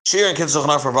Shir and Kitzur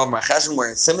Chanar for Vav Marchashin. We're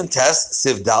in Simon Test,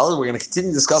 Siv Daled. We're going to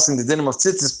continue discussing the dinim of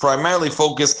tzitzis, primarily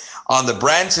focus on the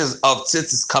branches of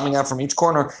tzitzis coming out from each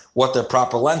corner, what their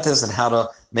proper length is, and how to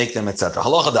make them, etc.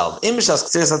 Halacha Daled.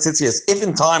 If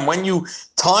in time, when you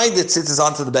tie the tzitzis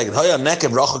onto the beged,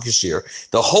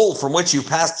 the hole from which you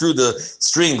pass through the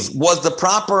strings was the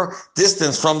proper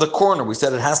distance from the corner. We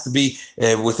said it has to be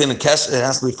within a kesher, it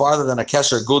has to be farther than a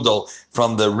kesher gudel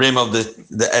from the rim of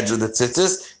the edge of the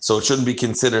tzitzis, so it shouldn't be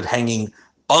considered hanging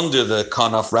under the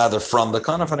kanaf, rather from the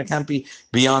kanaf, and it can't be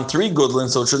beyond 3 gudlin,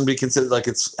 so it shouldn't be considered like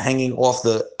it's hanging off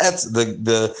the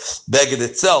beged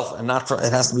itself, and not from,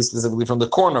 it has to be specifically from the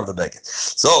corner of the beged.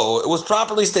 So it was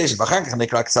properly stationed.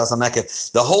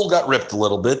 The hole got ripped a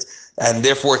little bit, and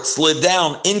therefore it slid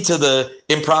down into the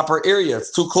improper area. It's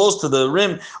too close to the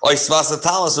rim. Or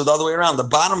the other way around. The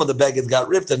bottom of the beged got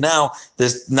ripped, and now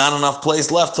there's not enough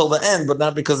place left till the end, but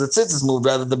not because the tzitzis moved,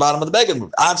 rather the bottom of the beged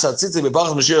moved.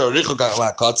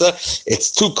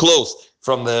 It's too close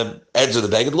from the edge of the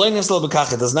beged.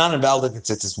 It does not invalidate the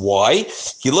tzitzis. Why?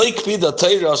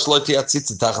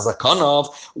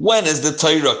 When is the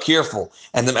Torah careful,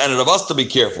 and demanded of us to be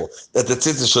careful that the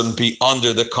tzitzis shouldn't be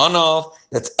under the kanaf?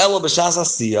 That's ela b'shas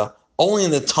asiyah, only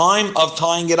in the time of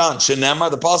tying it on. Shenemar,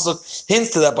 the pasuk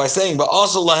hints to that by saying, "But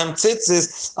also lahem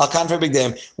tzitzis al kanfei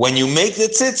bigdeim." When you make the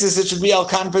tzitzis, it should be al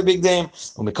kanfei bigdeim.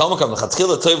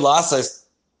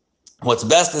 What's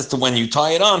best is to, when you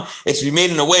tie it on, it should be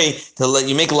made in a way to let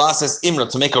you make lases imra,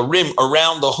 to make a rim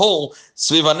around the hole,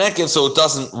 sviva nekev, so it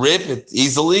doesn't rip it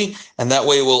easily, and that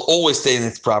way it will always stay in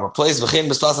its proper place. V'chein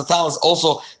b'spas talis,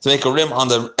 also to make a rim on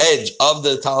the edge of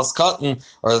the talis cotton,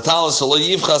 or the talis shelo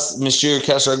yivchas mishir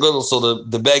kesher gudel, so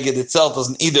the beged itself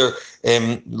doesn't either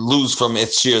lose from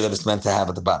its shear that it's meant to have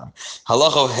at the bottom.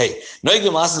 Halacha hey,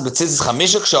 noigim lases b'tzitzis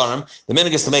chamisha ksharim. The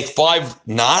minhag is to make 5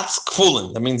 knots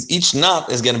kfulin. That means each knot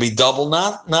is going to be double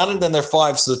knotted, then there are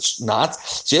 5 such knots.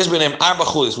 Sheyesh b'neim arba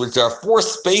chulis, which there are 4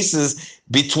 spaces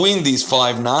between these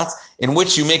 5 knots, in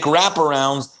which you make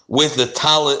wraparounds with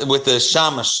the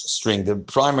shamash string, the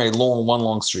primary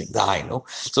long string, the hainu.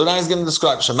 So now he's going to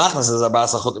describe shamachnas as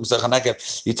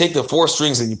you take the 4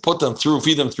 strings and you put them through,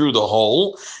 feed them through the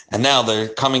hole, and now they're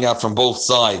coming out from both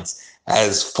sides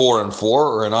as 4 and 4,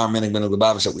 or in our minig min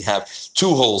Lubavitch that we have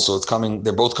 2 holes, so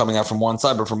they're both coming out from one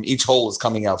side, but from each hole is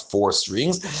coming out 4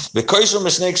 strings. And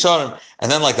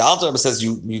then, like the Alter Rebbe says,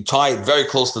 you tie it very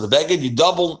close to the beged, you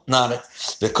double knot it.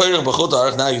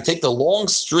 Now you take the long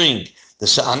string, the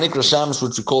hanikra shamish,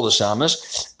 which we call the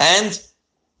shamish, and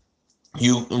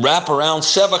you wrap around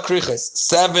sheva kriches,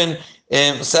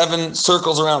 7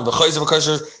 circles around the,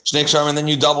 and then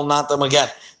you double knot them again.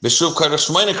 And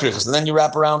then you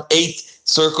wrap around 8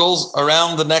 circles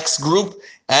around the next group,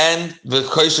 and the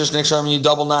you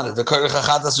double knot it.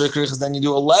 Then you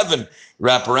do 11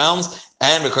 wraparounds,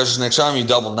 and the you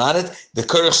double knot it. The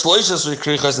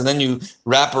and then you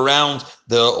wrap around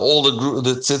all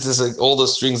the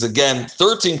strings again.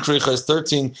 13 krichas,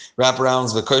 13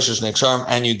 wraparounds,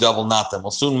 and you double knot them.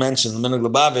 We'll soon mention the minhag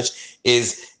Lubavitch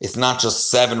is it's not just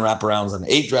 7 wraparounds and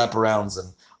 8 wraparounds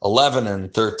and 11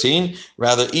 and 13.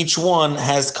 Rather, each one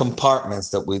has compartments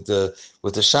that with the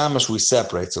shamash we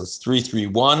separate. So it's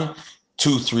 3-3-1,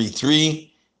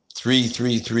 2-3-3,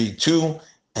 3-3-3-2,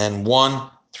 and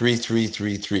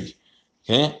 1-3-3-3-3.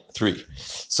 Okay, 3.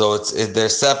 So they're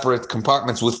separate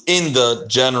compartments within the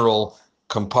general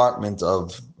compartment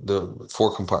of the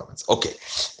 4 compartments. Okay.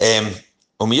 Being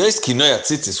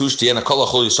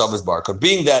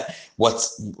that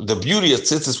what's the beauty of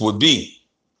tzitzis would be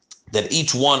that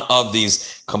each one of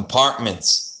these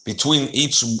compartments between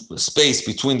each space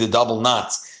between the double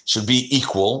knots should be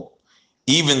equal,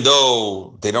 even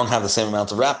though they don't have the same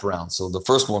amount of wraparound. So the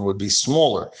first one would be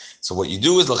smaller. So what you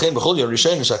do is, being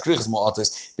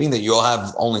that you all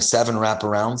have only 7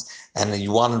 wraparounds, and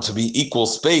you want them to be equal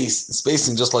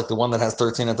spacing, just like the one that has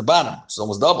 13 at the bottom. It's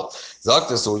almost double.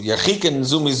 So you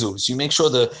make sure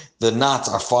the knots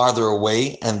are farther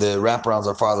away and the wraparounds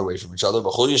are farther away from each other.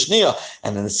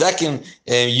 And in the second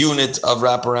unit of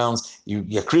wraparounds, you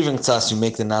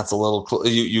make the knots a little,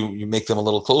 you make them a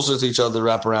little closer to each other, the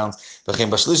wraparounds.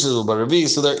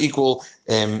 So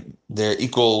they're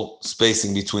equal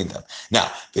spacing between them. Now,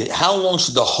 how long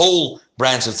should the whole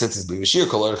branch of tzitzis be?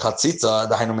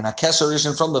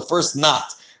 From the first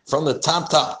knot, from the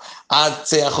top,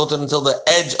 until the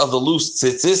edge of the loose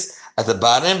tzitzis at the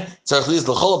bottom,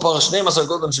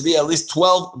 should be at least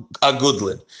 12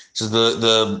 agudlin, which is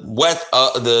the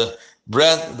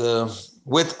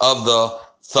width of the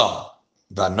thumb.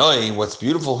 What's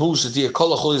beautiful,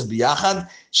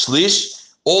 shlish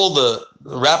all the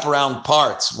wraparound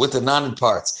parts with the knotted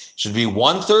parts should be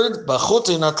 1/3,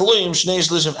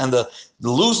 and the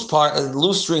loose part,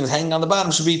 loose strings hanging on the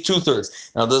bottom should be 2/3.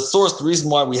 Now the reason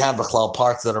why we have the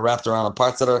parts that are wrapped around the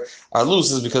parts that are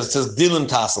loose is because it says dilim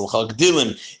tassel.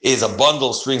 Dilim is a bundle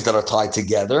of strings that are tied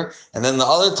together, and then the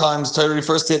other times Torah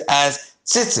refers to it as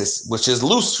tzitzis, which is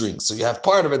loose strings. So you have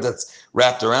part of it that's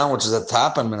wrapped around, which is at the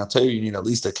top, and I'll tell you need at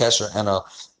least a kesher and a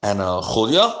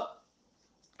chulya,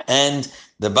 and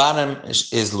the bottom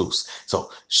is loose.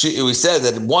 So we said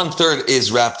that 1/3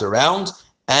 is wrapped around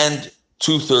and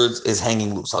 2/3 is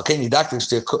hanging loose. So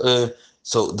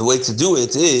the way to do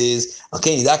it is, if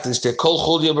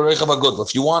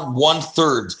you want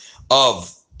 1/3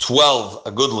 of 12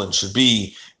 agudlin should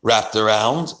be wrapped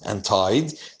around and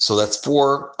tied, so that's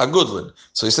 4 agudlin.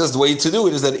 So he says the way to do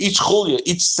it is that each chulya,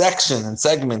 each section and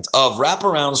segment of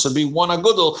wraparound should be 1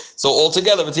 agudl. So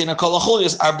altogether, v'tina kol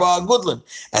chulyas arba agudlin,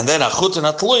 and then achutin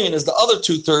atluyin is the other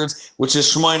 2/3, which is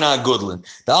shmoina agudlin.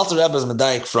 The Alter Rebbe is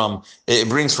medayik it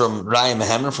brings from Raya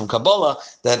Mehemer from Kabbalah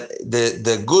that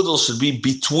the gudel should be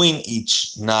between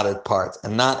each knotted part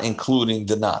and not including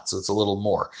the knot. So it's a little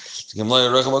more. Now,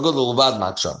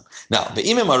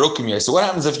 so what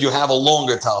happens if you have a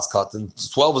longer talis cut? And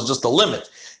 12 is just a limit.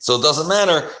 So it doesn't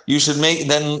matter. You should make,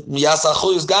 then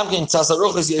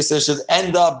should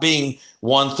end up being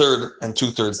 1/3 and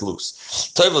 2/3 loose.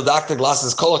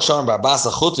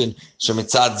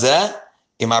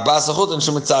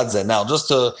 Now, just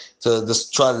to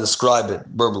try to describe it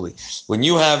verbally, when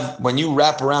you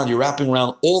wrap around, you're wrapping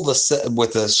around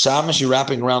with the shamish, you're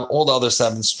wrapping around all the other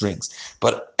 7 strings.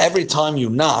 But every time you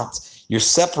knot, you're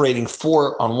separating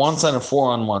 4 on one side and 4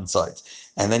 on one side,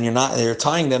 and then you're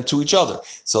tying them to each other.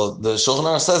 So the Shulchan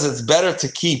Aruch says it's better to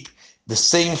keep the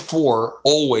same 4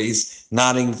 always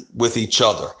knotting with each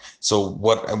other. So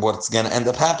what's going to end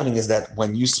up happening is that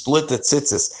when you split the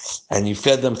tzitzis and you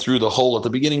fed them through the hole at the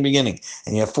beginning,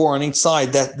 and you have 4 on each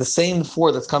side, that the same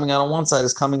 4 that's coming out on one side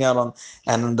is coming out on,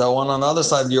 and the one on the other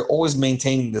side, you're always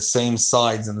maintaining the same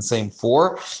sides and the same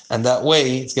 4, and that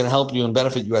way it's going to help you and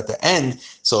benefit you at the end.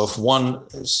 So if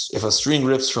a string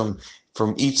rips from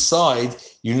each side,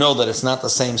 you know that it's not the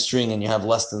same string and you have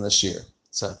less than the shear.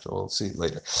 Etc. We'll see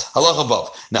later. Halach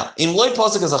above. Now, in loy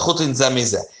pasuk is a chutin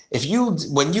zemizeh.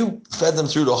 When you fed them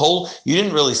through the hole, you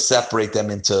didn't really separate them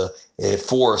into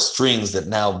 4 strings that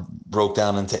now broke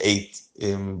down into 8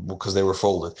 because they were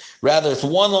folded. Rather, it's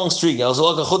one long string.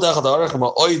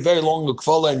 Very long,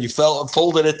 and you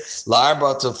folded it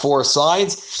to 4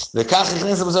 sides.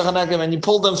 And you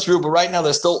pulled them through, but right now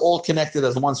they're still all connected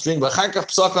as one string.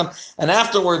 And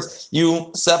afterwards,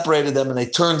 you separated them, and they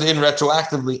turned in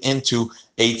retroactively into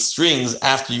 8 strings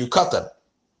after you cut them.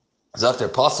 Zok their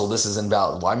apostle, this is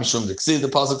invalid. Why? Mishum Dixi, the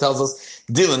apostle tells us,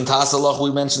 Dilan Tasalach,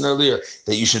 we mentioned earlier,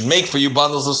 that you should make for you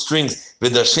bundles of strings.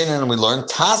 Vidarshin, and we learned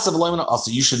Tasav Loimina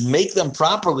also. You should make them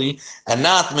properly and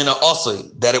not Mina also,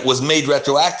 that it was made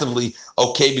retroactively,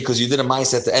 okay, because you did a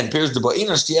mice at the end.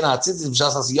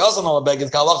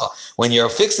 When you're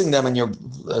fixing them and you're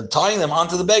tying them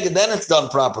onto the beged, then it's done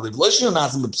properly.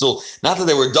 Not that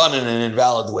they were done in an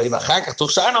invalid way.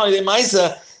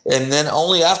 And then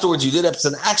only afterwards you did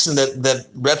an action that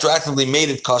retroactively made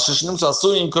it kosher,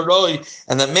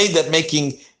 and that made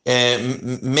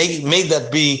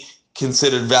that be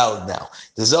considered valid now.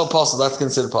 The Zel Apostle, that's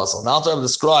considered possible. Now to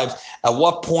describe at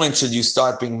what point should you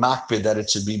start being makpid that it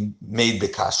should be made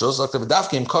bekashros.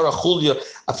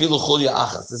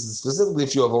 This is specifically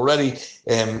if you have already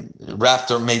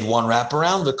wrapped or made one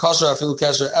wraparound, the kosher afilu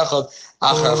kasher echad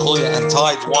achar chulya, and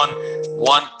tied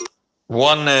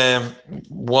one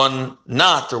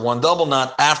knot or one double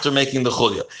knot after making the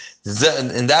chulya.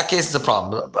 In that case, it's a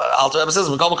problem. Alter Rebbe says,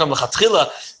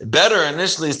 better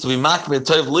initially is to be makbid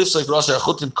toiv lifsek rasha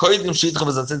achutin koidim shidchav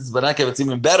zatzitz b'nakev. It's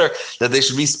even better that they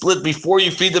should be split before you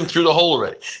feed them through the hole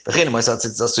already. If the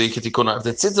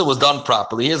tzitzah was done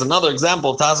properly, here's another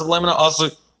example of tasav lemina also.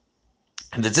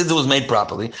 And the tzitzah was made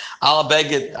properly. I'll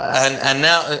beg it, and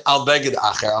now I'll beg it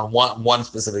acher on one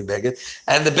specific beged,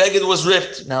 and the beged was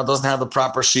ripped. Now it doesn't have the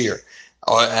proper shear,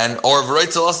 or now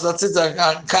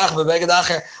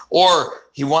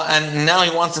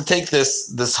he wants to take this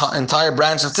entire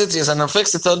branch of tzitzis and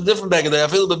fix it to a different beged. I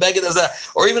feel the beged as that,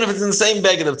 or even if it's in the same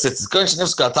beged of tzitzis.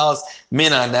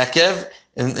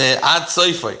 And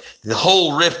the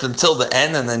hole ripped until the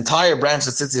end, and the entire branch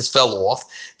of tzitzis fell off.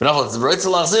 But now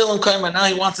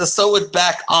he wants to sew it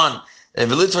back on. In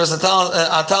this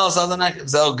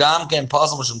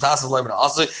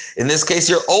case,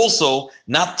 you're also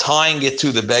not tying it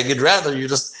to the beged. Rather, you're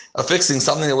just affixing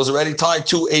something that was already tied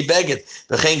to a beged.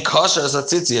 V'chein kasher as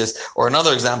tzitzias, or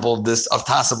another example of this of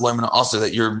tasav loimena also,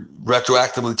 that you're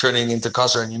retroactively turning into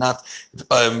kasher and you're not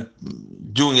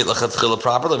doing it lechatchila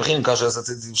properly. V'chein kasher as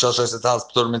tzitzias.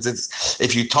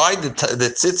 If you tied the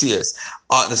tzitzias,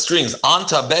 the strings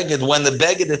onto a beged when the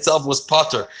beged itself was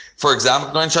potter, for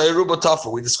example,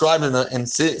 we described in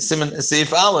Siman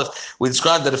Seif Aleph, we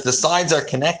described that if the sides are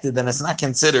connected, then it's not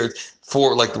considered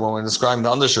for, like when we're describing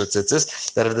the undershirt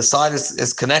tzitzis, that if the side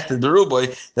is connected to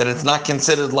ruboy, then it's not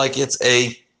considered like it's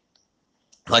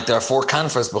like there are four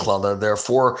kanfas b'chlal, there are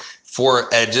four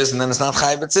edges, and then it's not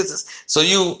chayiv tzitzis. So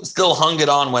you still hung it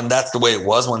on when that's the way it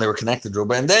was, when they were connected to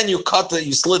ruboy, and then you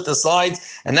slit the sides,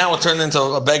 and now it turned into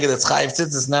a beged that's chayiv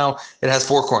tzitzis. Now it has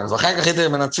four corners. If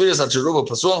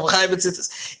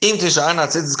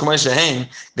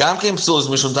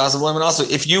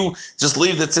you just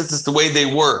leave the tzitzis the way they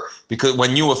were, because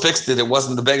when you affixed it, the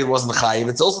beged wasn't chayiv,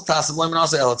 it's also tasav loimen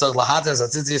also.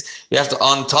 You have to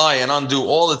untie and undo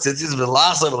all the tzitzis,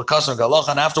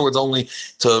 and afterwards only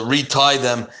to retie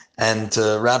them and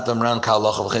to wrap them around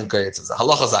halacha zayin.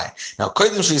 Now,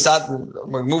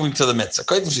 we're moving to the mitzvah.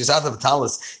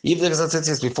 Even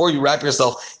before you wrap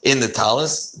yourself in the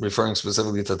talis, referring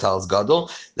specifically to talis gadol,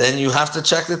 then you have to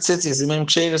check the tzitzis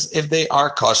if they are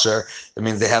kosher. It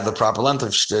means they have the proper length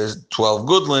of 12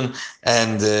 gudlin,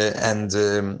 and that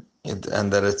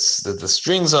the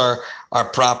strings are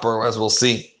proper, as we'll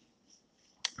see.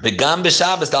 The Gam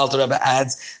b'Shabbos, the Alter Rebbe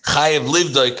adds chayev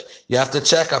livdoik. You have to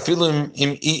check even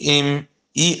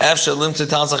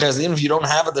if you don't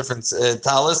have a different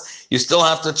talis, you still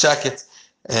have to check it.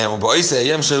 If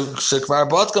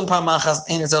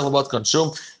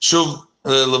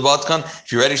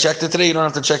you already checked it today, you don't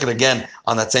have to check it again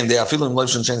on that same day. Even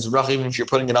if you're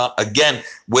putting it on again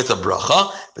with a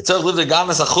bracha.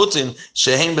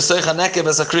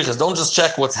 Don't just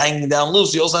check what's hanging down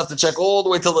loose. You also have to check all the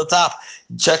way till the top.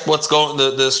 Check what's going,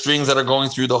 the strings that are going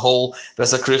through the whole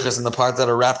besakrichas and the parts that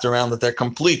are wrapped around, that they're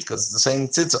complete, because it's the same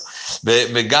tzitza.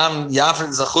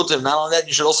 Not only that,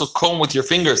 you should also comb with your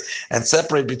fingers and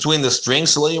separate between the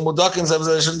strings so they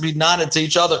shouldn't be knotted to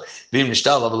each other. The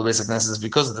basic necessity is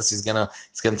because of this. It's gonna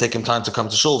take him time to come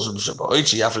to shul.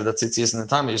 After that tzitzis and the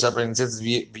time you're separating tzitzis,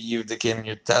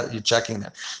 you're checking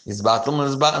them. It's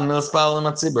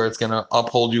gonna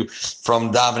uphold you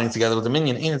from davening together with the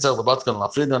minyan.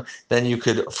 Then you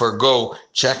could forgo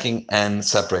checking and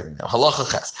separating them. Halacha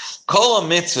ches. Kol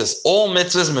mitzvahs, all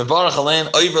mitzvahs, mevarach alein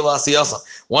over la'asiyasa.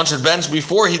 One should bench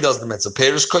before he does the mitzvah.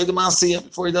 Perish koydem asiyah,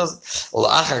 before he does it.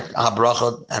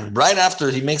 And right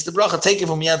after he makes the bracha, take it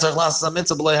from yad tzarich la'asiyah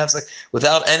mitzvah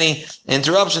without any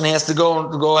interruption. He has to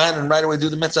go ahead and right away do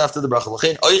the mitzvah after the bracha.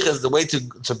 The way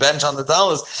to bench on the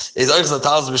talis is the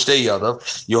talis b'shtei yadav.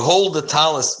 You hold the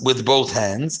talis with both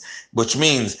hands, which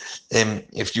means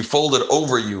if you fold it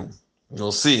over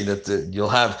you'll see that you'll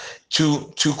have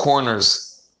two corners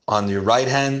on your right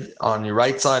hand, on your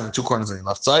right side, and two corners on your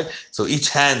left side. So each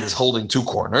hand is holding two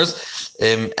corners.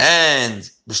 And the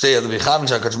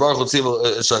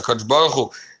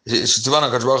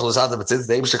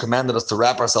Eibusha commanded us to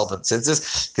wrap ourselves in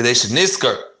tzitzis.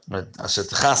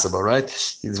 Right?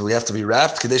 We have to be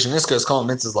wrapped. Kadesh Niskar is called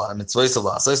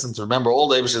mitzvahs, and to remember all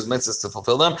the Eibusha's mitzvahs to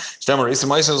fulfill them. Is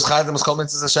called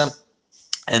mitzvahs Hashem.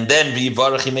 And then he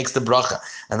makes the bracha.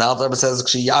 And the Alter Rebbe says,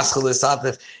 you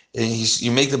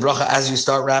make the bracha as you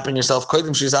start wrapping yourself,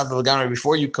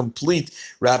 before you complete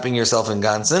wrapping yourself in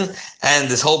ganzen. And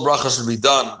this whole bracha should be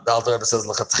done. The Alter Rebbe says,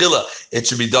 it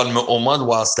should be done me'omad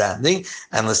while standing.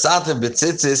 And l'satev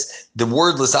b'tzitzis, the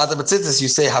word l'satev b'tzitzis, you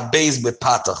say habez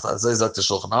b'patach. That's like the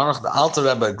Shulchan Aruch. The Alter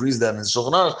Rebbe agrees that in the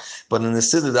Shulchan Aruch, but in the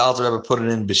Siddur, the Alter Rebbe put it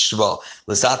in b'shva.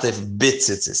 L'satev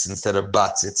b'tzitzis instead of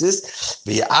b'tzitzis.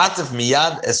 V'ya'atev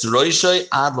miyad es roishoy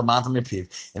ad l'mata mipiv.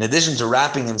 In addition to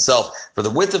wrapping himself for the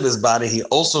width of his body, he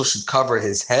also should cover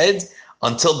his head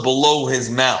until below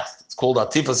his mouth. It's called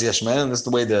atifas yashme'elim. This is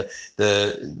the way the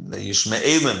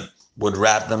Yishme'elim would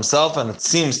wrap themselves, and it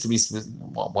seems to be,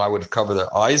 why would it cover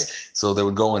their eyes? So they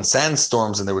would go in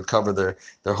sandstorms and they would cover their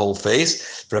whole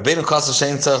face. Rabbeinu Kasa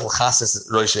she'ein tzarich l'chases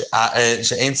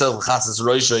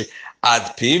roishay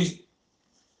ad piv.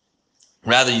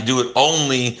 Rather, you do it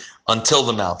only until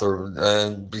the mouth, or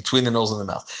between the nose and the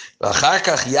mouth.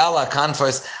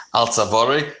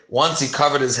 Once he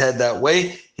covered his head that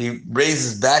way, he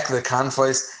raises back the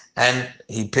kanfos and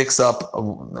he picks up.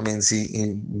 That means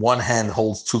he one hand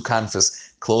holds two kanfos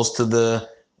close to the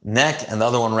neck, and the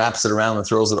other one wraps it around and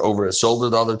throws it over his shoulder.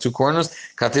 The other two corners.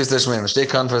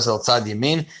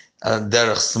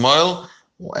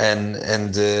 and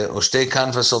Ushtei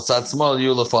Kanfa Shel Tzad Small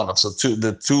Yulefonov. So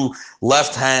the two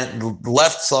left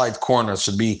side corners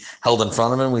should be held in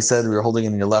front of him. We said we were holding it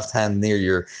in your left hand near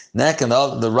your neck, and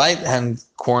the right hand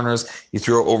corners you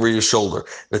throw over your shoulder.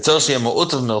 So he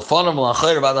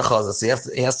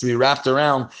has to be wrapped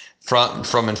around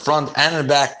from in front and in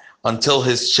back until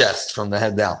his chest, from the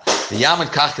head down. The Yamid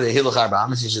Kachke Hilchos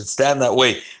Tzitzis, you should stand that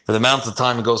way for the amount of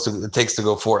time it takes to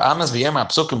go 4 Amas.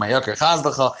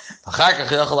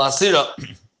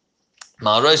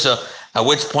 At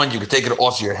which point you could take it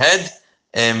off your head.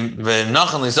 If your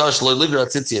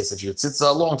tzitzis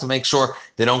are long, to make sure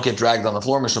they don't get dragged on the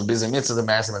floor.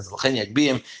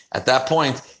 At that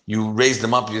point, you raise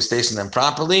them up, you station them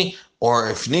properly, or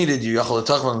if needed, you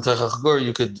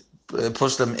could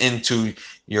push them into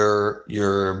your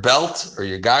belt or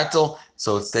your gartel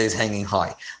so it stays hanging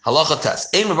high. Halacha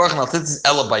test.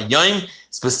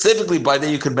 Specifically by day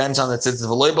you could bench on the tzitzis.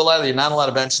 You're not allowed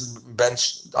to bench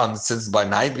on the tzitzis by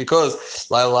night because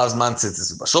Laila allows man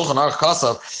tzitzis. Shulchan Aruch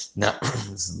Kasav, now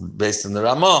this is based in the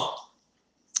Ramah.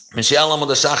 You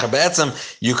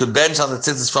could bench on the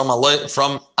tzitzis from Amud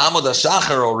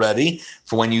HaShachar already,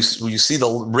 for when you see the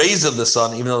rays of the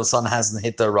sun, even though the sun hasn't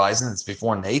hit the horizon, it's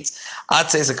before Nates,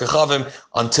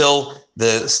 until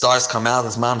the stars come out,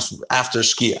 as after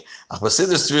Shkia.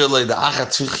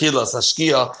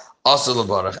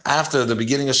 After the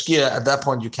beginning of Shkia, at that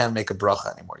point you can't make a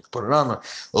bracha anymore. You can put it on.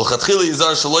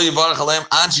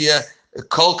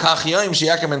 Kol kachiyim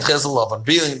sheyakam and chezel, and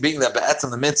being that be'etzem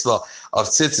the mitzvah of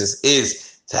tzitzis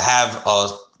is to have a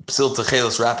psil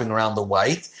techelis wrapping around the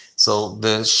white. So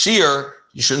the shear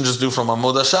you shouldn't just do from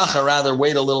Amud HaShachar, rather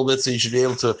wait a little bit so you should be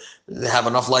able to have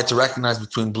enough light to recognize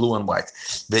between blue and white.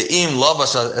 The im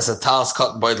lavash as a talis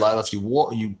cut by light. If you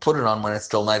put it on when it's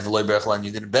still night, and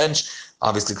you didn't bench,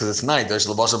 obviously because it's night. Or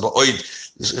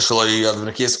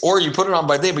you put it on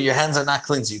by day, but your hands are not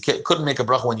clean, so you couldn't make a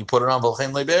bracha when you put it on.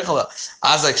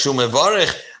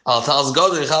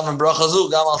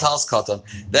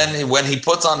 Then when he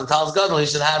puts on the talis gadol, he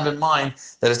should have in mind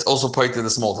that it's also part of the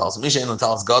small talis.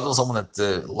 Someone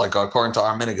that, like according to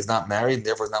our minhag, is not married,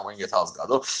 therefore is not wearing a talis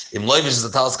gadol. Is the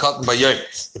talis cotton by yoy.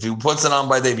 If he puts it on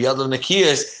by day, he makes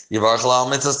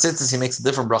a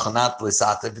different bracha, not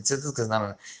lisat if it's tzitzis, because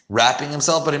not wrapping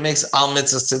himself, but he makes al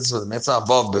mitzvah tzitzis with a mitzvah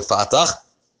above befatach.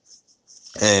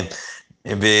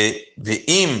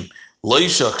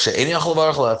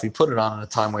 If he put it on at a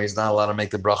time where he's not allowed to make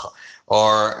the bracha,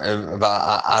 or he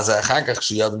has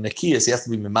to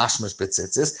be mimashmash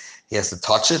b'tzitzis, he has to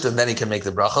touch it and then he can make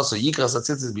the bracha. So yikras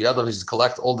tzitzis biyadav, he should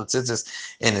collect all the tzitzis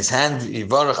in his hand.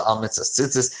 Yivarach al mitzvah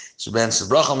tzitzis, should bench the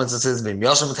bracha al mitzvah tzitzis.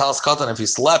 B'miyashim talis katan, if he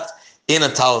slept in a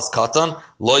talis katan,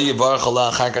 lo yivarach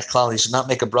Allah achar klal, he should not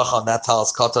make a bracha on that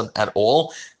talis katan at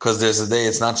all, because there's a day,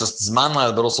 it's not just zman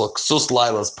laila, but also ksus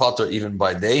laila is potter even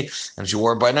by day, and if you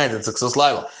wore it by night, it's a ksus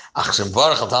laila. When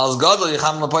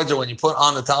you put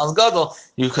on the talis gadol,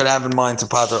 you could have in mind to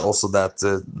potter also that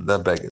beggar.